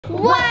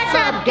What's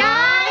up,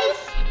 guys?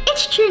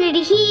 It's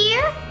Trinity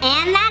here,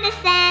 and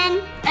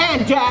Madison,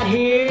 and Dad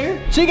here.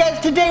 So you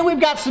guys, today we've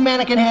got some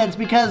mannequin heads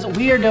because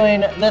we are doing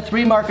the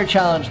 3 marker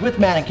challenge with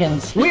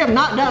mannequins. We have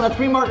not done a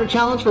 3 marker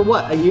challenge for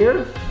what, a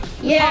year?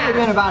 Yeah. It's probably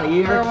been about a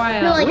year. For a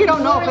while. Like we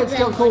don't know if it's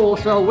still cool,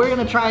 so we're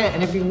gonna try it,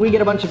 and if we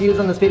get a bunch of views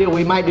on this video,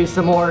 we might do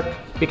some more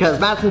because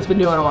Madison's been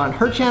doing them on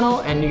her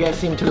channel, and you guys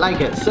seem to like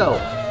it. So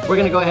we're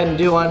gonna go ahead and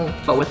do one,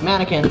 but with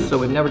mannequins, so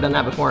we've never done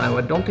that before, and I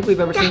don't think we've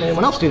ever seen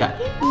anyone else do that.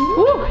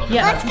 Woo,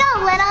 yeah. Let's go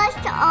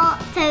littlest to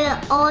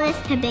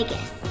oldest to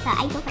biggest. So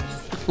I go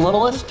first.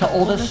 Littlest to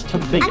oldest to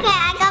biggest. Okay,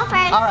 I go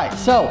first. All right,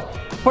 so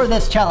for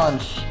this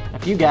challenge,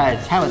 if you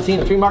guys haven't seen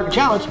a 3 marker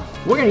challenge,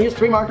 we're gonna use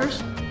 3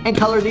 markers and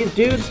color these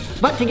dudes.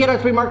 But to get our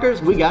 3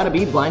 markers, we gotta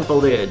be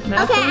blindfolded.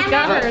 Madison's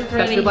got hers Got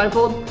ready. your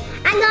blindfold?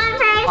 I'm going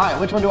first. All right,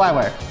 which one do I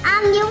wear?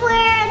 You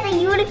wear the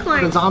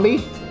unicorn. The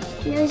zombie?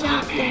 No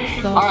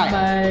zombie. All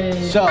right,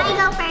 so I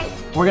go first.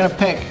 we're gonna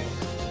pick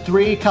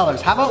 3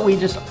 colors. How about we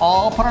just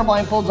all put our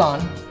blindfolds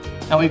on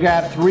and we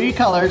grab 3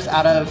 colors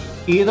out of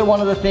either one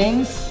of the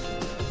things.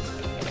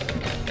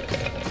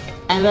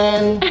 And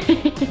then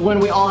when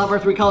we all have our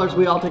 3 colors,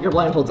 we all take our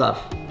blindfolds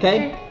off,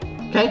 okay?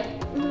 Okay?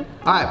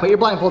 All right, put your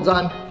blindfolds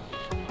on.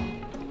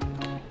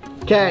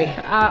 Okay.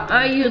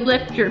 You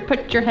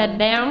put your head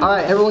down. All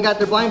right, everyone got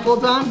their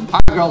blindfolds on? All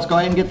right, girls, go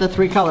ahead and get the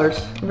 3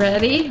 colors.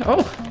 Ready?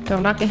 Oh,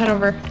 don't knock your head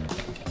over.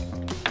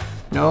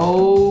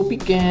 No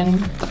peeking.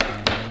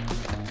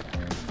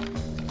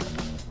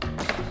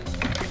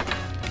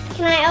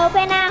 Can I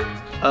open now?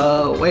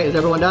 Wait, is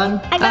everyone done?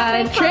 I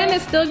got 3 Trin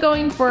colors. is still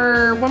going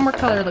for one more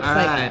color, looks All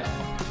like. right.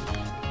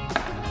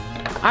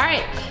 All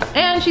right,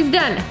 and she's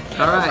done.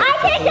 All right. I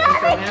picked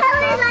all the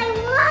colors I Can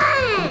we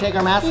want. take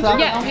our masks off?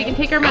 Yeah, we can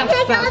take our I masks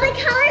picked all off. the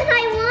colors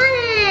I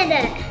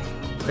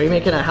wanted. Are you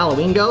making a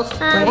Halloween ghost?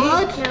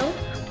 What? No.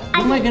 What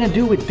am I gonna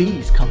do with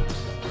these colors?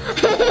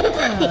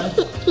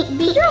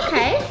 These are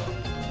okay.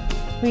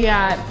 We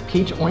got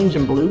Peach, orange,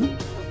 and blue?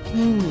 I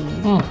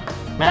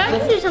Madison?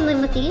 can do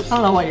something with these. I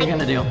don't know what you're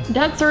gonna do.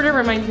 that sort of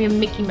reminds me of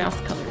Mickey Mouse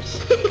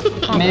colors.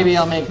 Maybe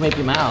I'll make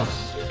Mickey Mouse.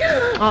 Okay,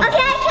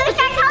 can we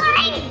start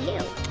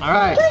coloring? All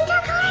right. Can we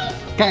start coloring?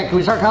 Okay, can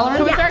we start coloring?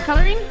 Can we start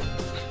coloring?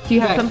 Do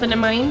you have Okay. something in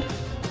mind?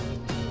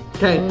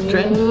 Okay,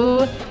 Trin.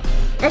 Ooh,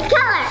 Let's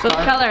color. so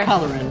color.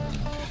 Coloring.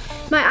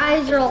 My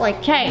eyes are all like.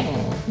 Okay,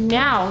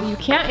 now you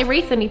can't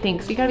erase anything,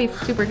 so you gotta be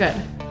super good.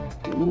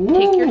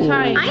 Take your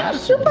time. I'm a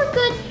super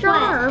good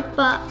drawer,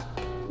 but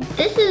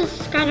this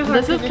is kind of hard.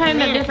 This is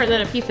kind of different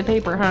than a piece of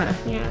paper, huh?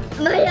 Yeah.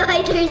 My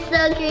eyes are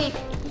so great.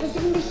 This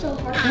is gonna be so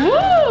hard.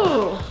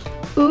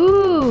 Ooh!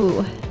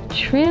 Ooh!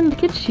 Trin,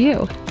 look at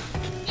you.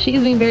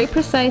 She's being very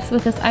precise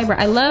with this eyebrow.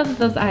 I love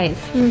those eyes.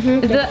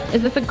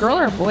 Is this a girl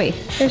or a boy?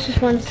 This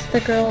one's the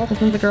girl. This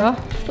one's a girl?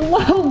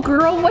 Whoa,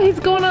 girl, what is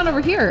going on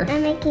over here?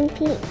 I'm making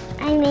cute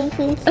eyes.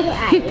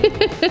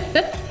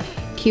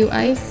 Cute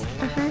eyes?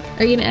 Uh-huh.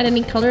 Are you gonna add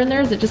any color in there?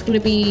 Or is it just gonna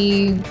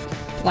be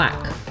black?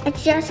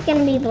 It's just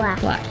gonna be black.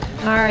 Black.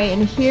 All right,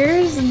 and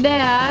here's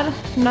Dad.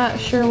 Not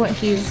sure what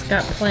he's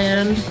got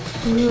planned.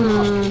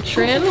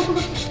 Trin?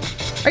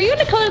 Are you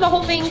gonna color the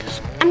whole thing?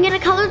 I'm gonna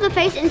color the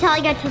face until I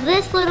get to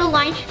this little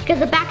line because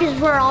the back is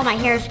where all my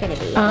hair is gonna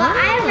be. Ah. Well,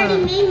 I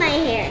already made my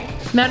hair.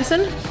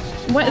 Madison,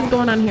 what is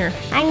going on here?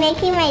 I'm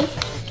making my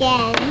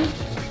skin.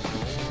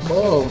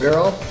 Whoa,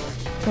 girl.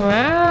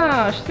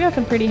 Wow, she's got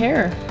some pretty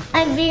hair.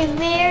 I'm being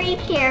very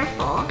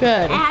careful.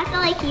 Good. I have to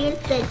like use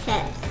the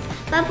tips.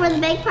 But for the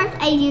big parts,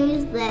 I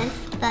use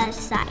the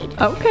side.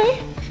 Okay.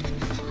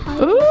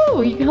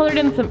 Ooh, you colored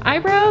in some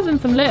eyebrows and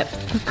some lips.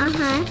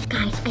 Uh-huh.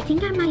 Guys, I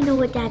think I might know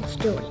what Dad's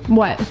doing.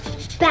 What?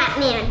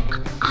 Batman.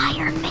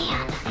 Iron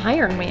Man.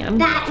 Iron Man?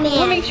 Batman.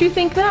 What makes you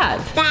think that?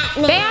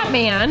 Batman.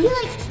 Batman?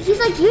 He's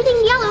like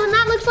using yellow and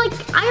that looks like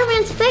Iron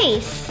Man's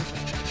face.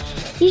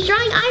 He's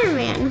drawing Iron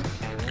Man.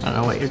 I don't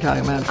know what you're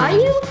talking about. Are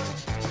you?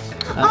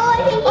 Oh, I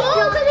think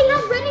because he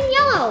has red and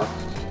yellow.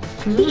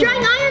 He's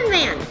drawing Iron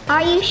Man.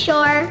 Are you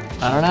sure?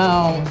 I don't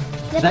know.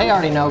 They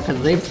already know because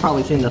they've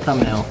probably seen the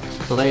thumbnail,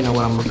 so they know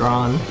what I'm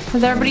drawing.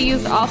 Has everybody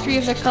used all 3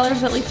 of their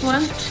colors at least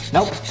once?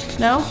 Nope.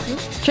 No?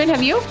 Trin,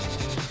 have you?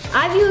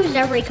 I've used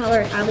every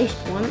color at least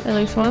once. At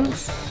least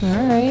once? All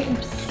right.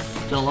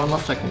 Still on my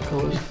second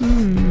color.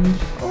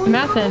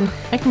 Madison,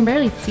 I can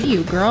barely see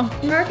you, girl.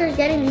 Marker's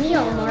getting me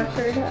all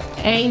markered up.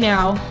 Hey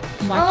now,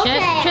 watch Okay,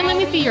 it. Trin, let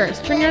me see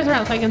yours. Turn yours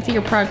around so I can see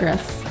your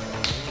progress.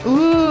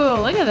 Ooh,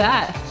 look at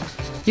that.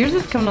 Yours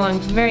is coming along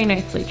very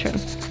nicely, Trin.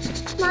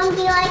 Mom,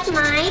 do you like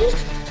mine?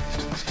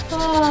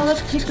 Oh,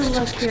 let's take a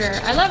look here.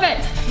 I love it.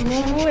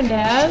 Ooh, and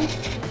Dad.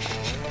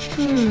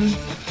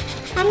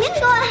 I'm gonna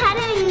go ahead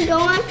and go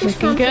on to Looking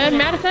something good. else.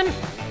 Madison,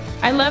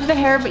 I love the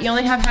hair, but you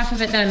only have half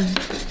of it done.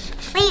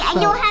 Wait, I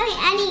don't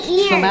have any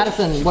ears. So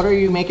Madison, what are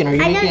you making? Are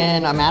you I don't-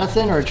 making a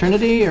Madison or a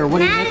Trinity or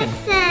what are you making?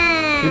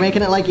 Madison. You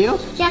making it like you?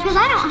 Yeah, because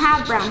I don't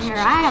have brown hair.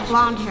 I have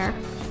blonde hair.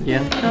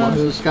 Yeah. Well,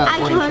 who's got I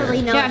orange totally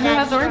hair? know Yeah, who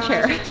has that's orange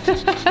wrong.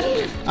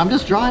 hair? I'm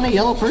just drawing a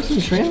yellow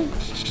person, Trin.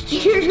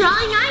 You're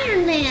drawing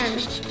Iron Man.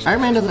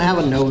 Iron Man doesn't have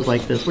a nose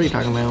like this. What are you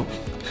talking about?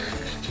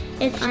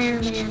 It's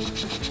Iron Man.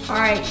 All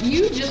right,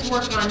 you just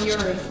work on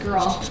yours,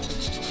 girl.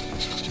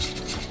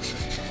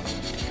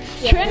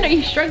 Yeah. Trin, are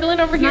you struggling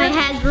over here? My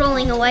head's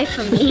rolling away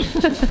from me.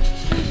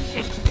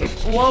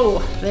 Whoa,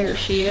 there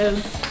she is.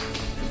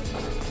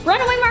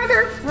 Runaway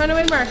marker.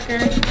 Runaway marker.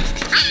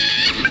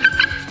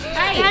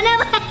 Hey. Run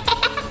away.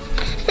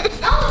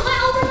 Oh, it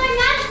went over my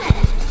Madison.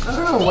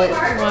 Oh, wait.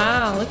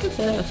 Wow, look at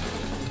this.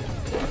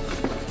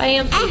 Hi,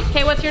 Auntie.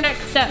 Okay, what's your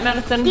next step,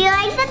 Madison? Do you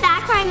like the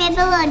back where I made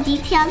the little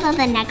details of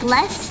the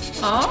necklace?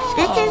 Oh.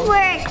 This is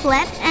where it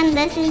clips, and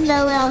this is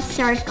the little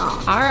circle.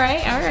 All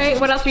right, all right.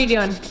 What else are you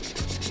doing?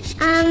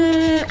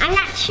 I'm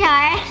not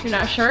sure. You're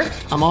not sure?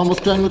 I'm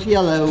almost done with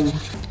yellow.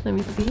 Let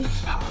me see.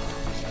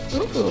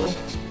 Ooh.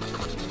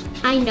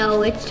 I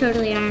know, it's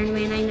totally Iron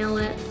Man, I know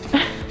it.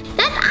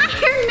 That's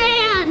Iron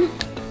Man!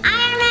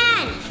 Iron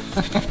Man!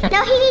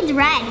 No, he needs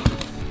red.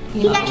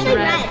 He's actually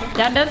red.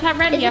 That does have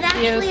red. Is it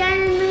actually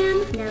Iron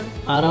Man? No.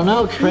 I don't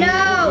know, Trey.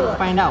 No. We'll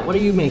find out. What are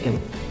you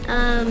making?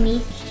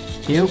 Me.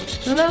 You?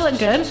 Doesn't that look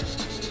good?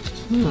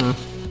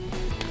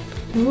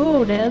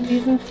 Ooh, Dad's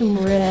using some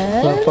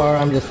red. So far,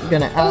 I'm just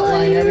gonna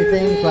outline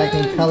everything so I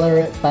can color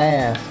it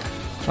fast.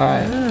 All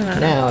right,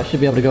 now I should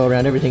be able to go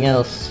around everything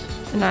else.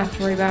 And not have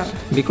to worry about.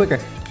 Be quicker.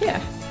 Yeah,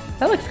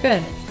 that looks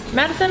good.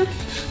 Madison,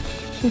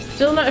 I'm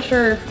still not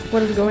sure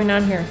what is going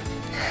on here.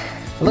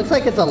 It looks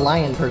like it's a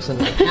lion person.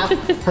 Half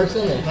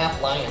person and half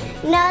lion.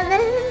 No,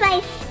 this is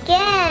my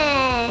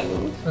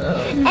skin.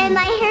 And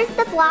my hair's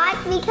the black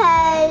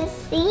because,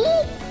 see?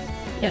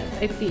 Yes,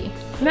 I see.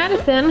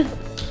 Madison,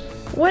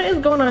 what is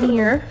going on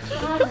here?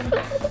 I don't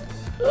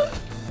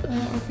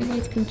know if you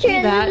guys can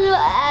see that.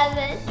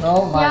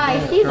 Oh my Yeah, I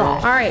goodness, see girl.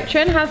 that. All right,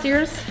 Trin, how's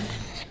yours?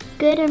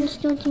 Good, I'm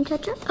just doing some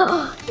touch up.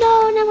 Oh,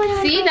 no, my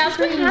hair. See, that's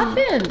what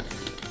happens.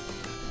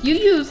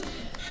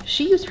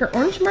 She used her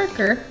orange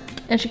marker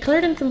and she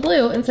colored in some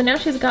blue, and so now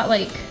she's got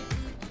like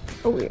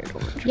A weird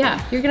orange.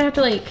 yeah, you're gonna have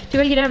to like, too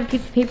bad you don't have a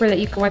piece of paper that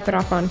you can wipe it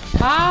off on.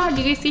 Ah,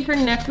 do you guys see her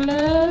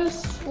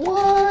necklace?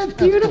 What?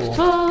 That's Beautiful.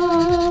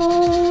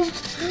 cool.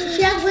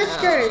 She has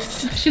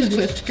whiskers. She has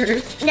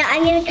whiskers. No,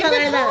 I'm gonna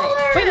color them.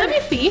 Wait, let me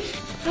see.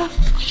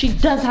 She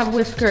does have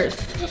whiskers.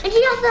 And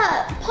she has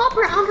a paw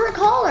print on her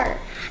collar.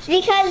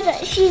 Because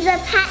she's a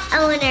pet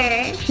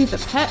owner. She's a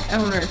pet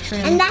owner,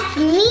 Trin. And that's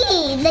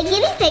me, the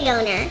guinea pig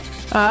owner.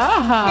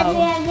 And we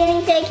Oh. have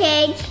guinea pig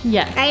cage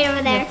Yes. right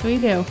over there. Yes, we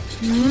do.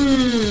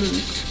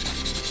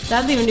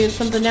 Dad's even doing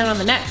something down on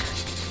the neck.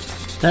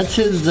 That's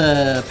his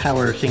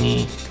power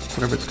thingy,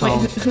 whatever it's Wait,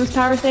 called. whose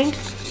power thing?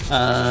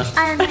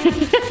 Iron Man.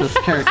 This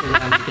character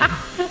that I'm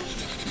making.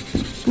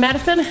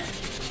 Madison,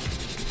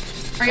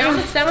 are you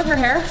almost done with her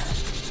hair?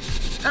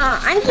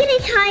 I'm getting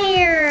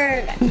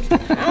tired.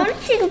 I want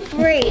to take a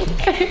break.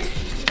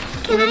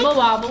 Wibble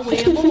wobble,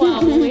 wibble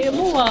wobble,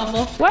 wibble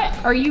wobble. What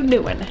are you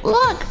doing?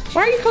 Look,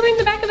 Why are you coloring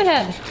the back of the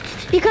head?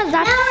 because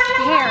that's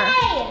hair.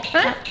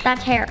 Huh?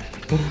 That's hair.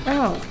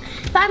 Oh.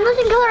 But I'm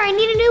losing color. I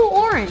need a new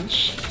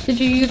orange. Did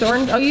you use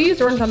orange? Oh, you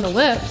used orange on the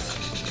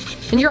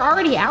lips. And you're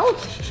already out?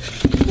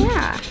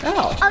 Yeah.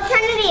 Oh. Oh,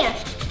 Trinity.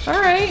 All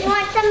right. You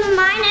want some of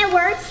mine? It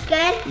works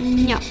good.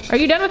 No. Are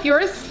you done with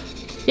yours?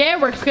 Yeah,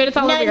 it works good. It's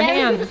all over your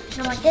hands.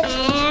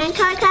 And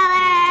color.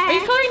 Are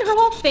you coloring her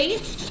whole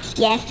face?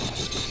 Yes.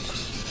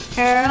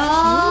 I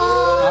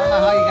don't know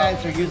how you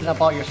guys are using up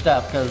all your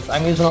stuff because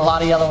I'm using a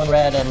lot of yellow and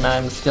red and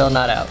I'm still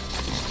not out.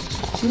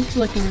 This is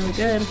looking really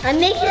good. I'm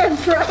making a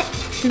bright.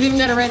 You've even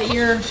got a red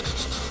ear.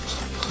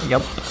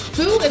 Yep.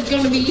 Who is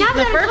going to be Now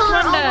the I'm first gonna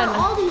one color over done?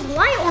 all these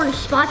light orange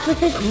spots with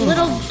this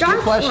little dark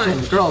Good question.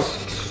 one. Girls,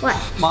 What?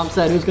 Mom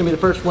said who's going to be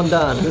the first one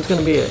done? Who's going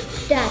to be it?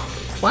 Dad.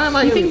 Why am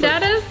I You gonna think be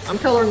Dad is? I'm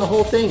coloring the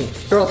whole thing.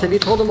 Girls, have you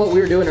told them what we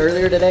were doing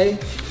earlier today?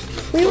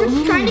 We were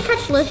trying to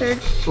catch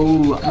lizards.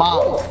 Ooh,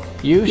 Mom,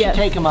 you should Yes.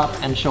 take them up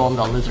and show them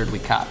the lizard we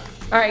caught.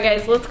 All right,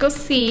 guys, let's go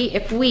see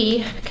if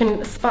we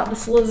can spot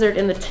this lizard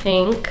in the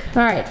tank.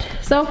 All right,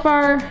 so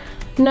far,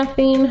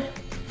 nothing.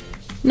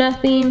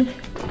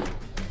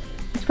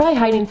 It's probably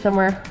hiding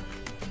somewhere.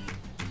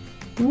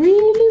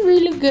 Really,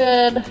 really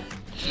good.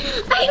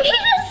 I made a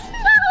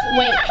snowman.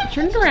 Wait,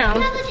 turn it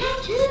around. I have a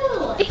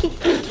tattoo.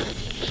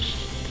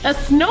 A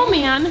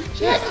snowman?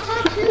 Yeah, it's a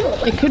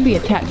tattoo. It could be a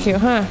tattoo,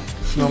 huh?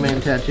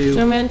 Snowman tattoo.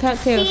 Snowman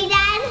tattoo. See,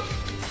 Dad?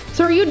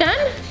 So are you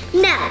done?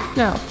 No.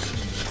 No.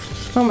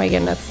 Oh my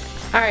goodness.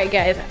 All right,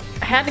 guys,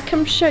 I had to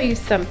come show you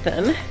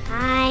something.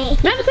 Madison,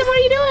 what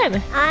are you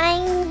doing?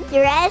 I'm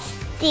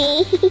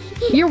rusty.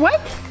 You're what?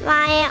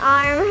 My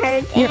arm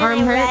hurts. Your and arm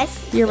I'm hurts?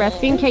 rusty. You're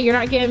resting? Okay, you're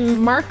not getting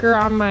marker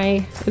on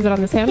my, is it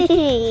on this hand?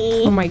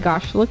 Oh my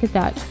gosh, look at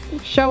that.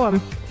 Show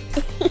them.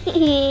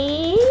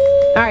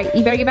 All right,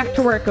 you better get back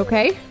to work,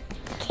 okay?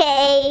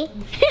 Okay.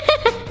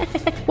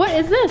 What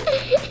is this?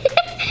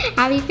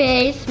 Happy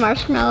face,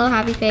 marshmallow,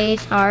 happy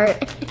face, heart.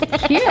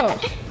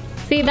 Cute.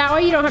 See, that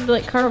way you don't have to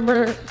like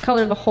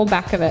color the whole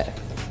back of it.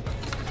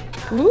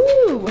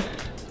 Ooh,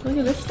 look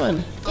at this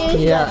one.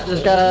 Yeah,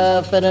 just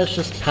gotta finish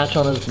this patch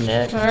on his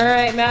neck. All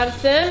right,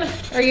 Madison,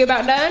 are you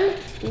about done?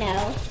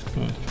 No.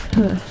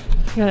 You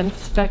gotta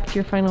inspect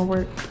your final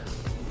work.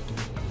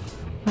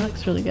 That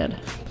looks really good.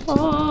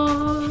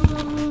 Oh.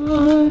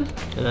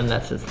 And then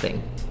that's his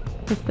thing.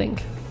 His thing.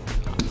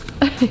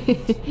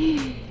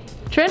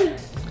 Trin?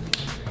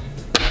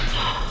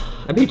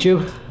 I beat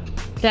you.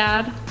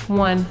 Dad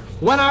won.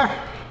 Winner!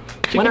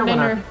 Chicken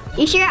dinner.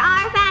 You sure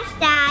are fast,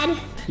 Dad.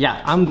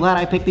 Yeah, I'm glad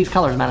I picked these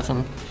colors,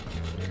 Madison.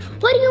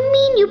 What do you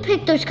mean you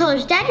picked those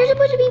colors? Dad, you're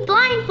supposed to be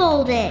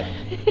blindfolded.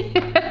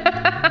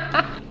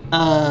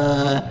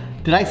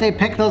 Did I say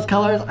pick those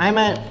colors? I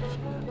meant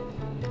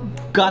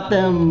got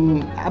them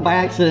by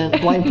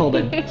accident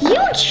blindfolded. You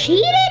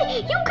cheated?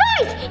 You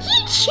guys,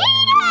 he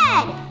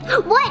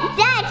cheated! What?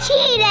 Dad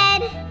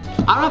cheated?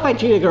 I don't know if I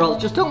cheated, girls.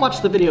 Just don't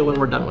watch the video when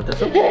we're done with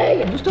this,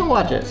 okay? Just don't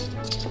watch it.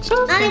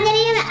 I didn't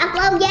even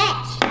upload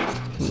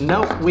yet.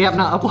 Nope, we have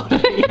not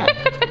uploaded it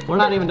yet. We're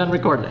not even done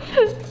recording it.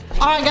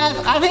 All right, guys,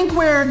 I think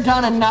we're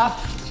done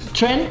enough.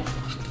 Trin,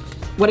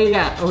 what do you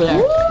got over there?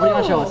 What do you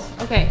want to show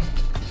us? Okay.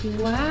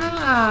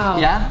 Wow.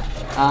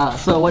 Yeah?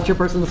 So what's your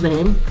person's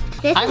name?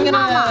 This I'm is gonna,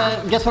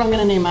 Mama. guess what I'm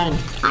gonna name mine?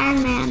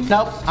 Iron Man.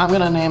 Nope, I'm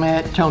gonna name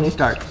it Tony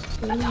Stark.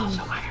 That's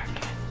also Iron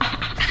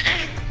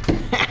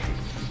Man.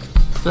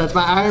 So that's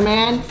my Iron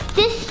Man.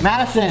 This.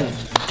 Madison,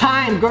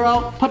 time,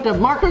 girl. Put the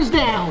markers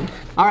down.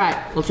 All right,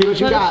 let's see what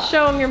you Let got. us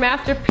show him your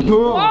masterpiece.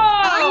 Whoa.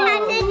 All you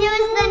have to do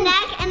is the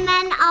neck, and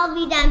then I'll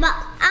be done. But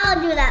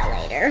I'll do that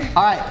later.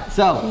 All right,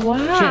 so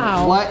Wow.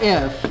 Trin, what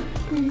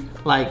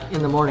if, like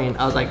in the morning,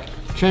 I was like,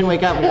 Trin,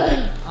 wake up. And you're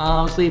like,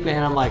 oh, I'm sleeping,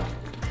 and I'm like,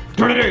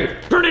 Trinity,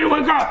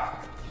 wake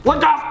up,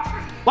 wake up,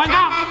 wake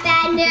I up. have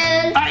bad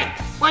news. Hey,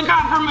 wake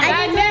up from me.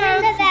 I just went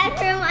in the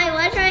bathroom. I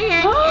washed my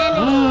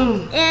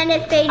hands, and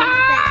it faded back.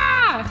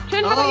 Ah!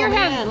 Trin, how about your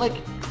man, hand? like,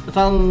 it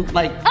sounds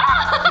like,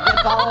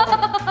 it's all,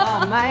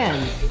 oh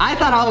man. I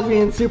thought I was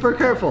being super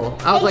careful.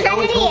 I was Hey, like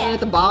always Trinity. holding it at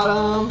the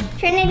bottom.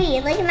 Trinity,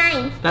 look at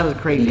mine. That is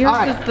crazy. Yours All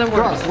right, is the worst.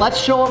 girls, let's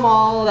show them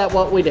all that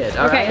what we did.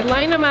 All Okay, right?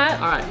 line them up.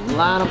 All right,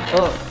 line them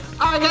up.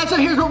 All right, guys, so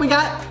here's what we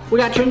got. We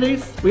got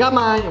Trinity's, we got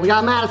mine, and we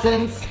got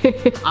Madison's.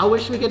 I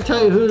wish we could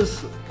tell you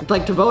who's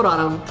like to vote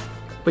on them,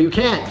 but you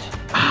can't.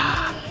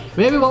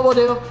 Maybe what we'll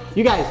do,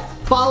 you guys,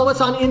 follow us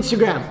on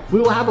Instagram. We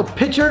will have a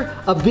picture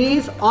of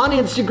these on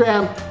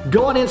Instagram.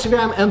 Go on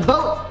Instagram and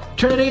vote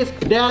Trinity's,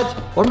 Dad's,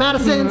 or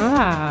Madison's,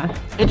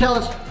 and tell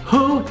us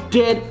who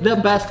did the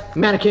best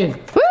mannequin.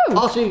 Woo!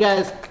 Also, you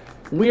guys,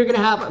 we're gonna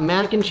have a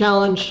mannequin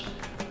challenge,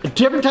 a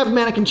different type of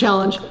mannequin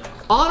challenge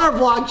on our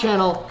vlog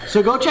channel.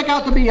 So go check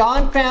out the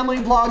Beyond Family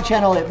vlog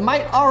channel. It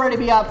might already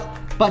be up,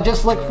 but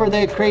just look for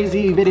the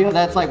crazy video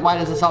that's like, why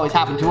does this always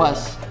happen to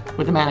us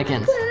with the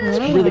mannequins? It's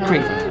really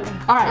crazy.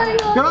 All right,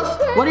 girls,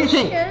 what do you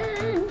think?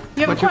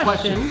 You have What's a your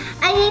question?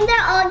 I think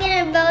they're all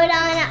gonna vote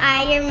on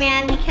Iron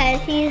Man because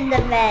he's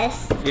the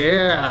best.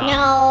 Yeah.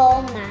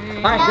 No, man.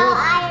 All right, no, girls,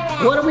 Iron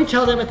Man. what do we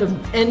tell them at the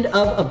end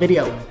of a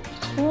video?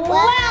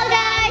 Well,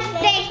 guys,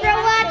 thanks for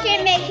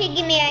watching. Make sure you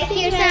give me a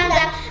huge thumbs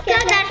up.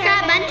 Click that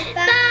subscribe button.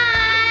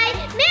 Bye.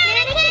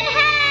 Mannequin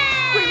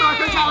head. Free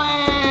marker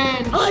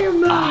challenge!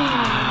 Iron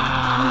Man.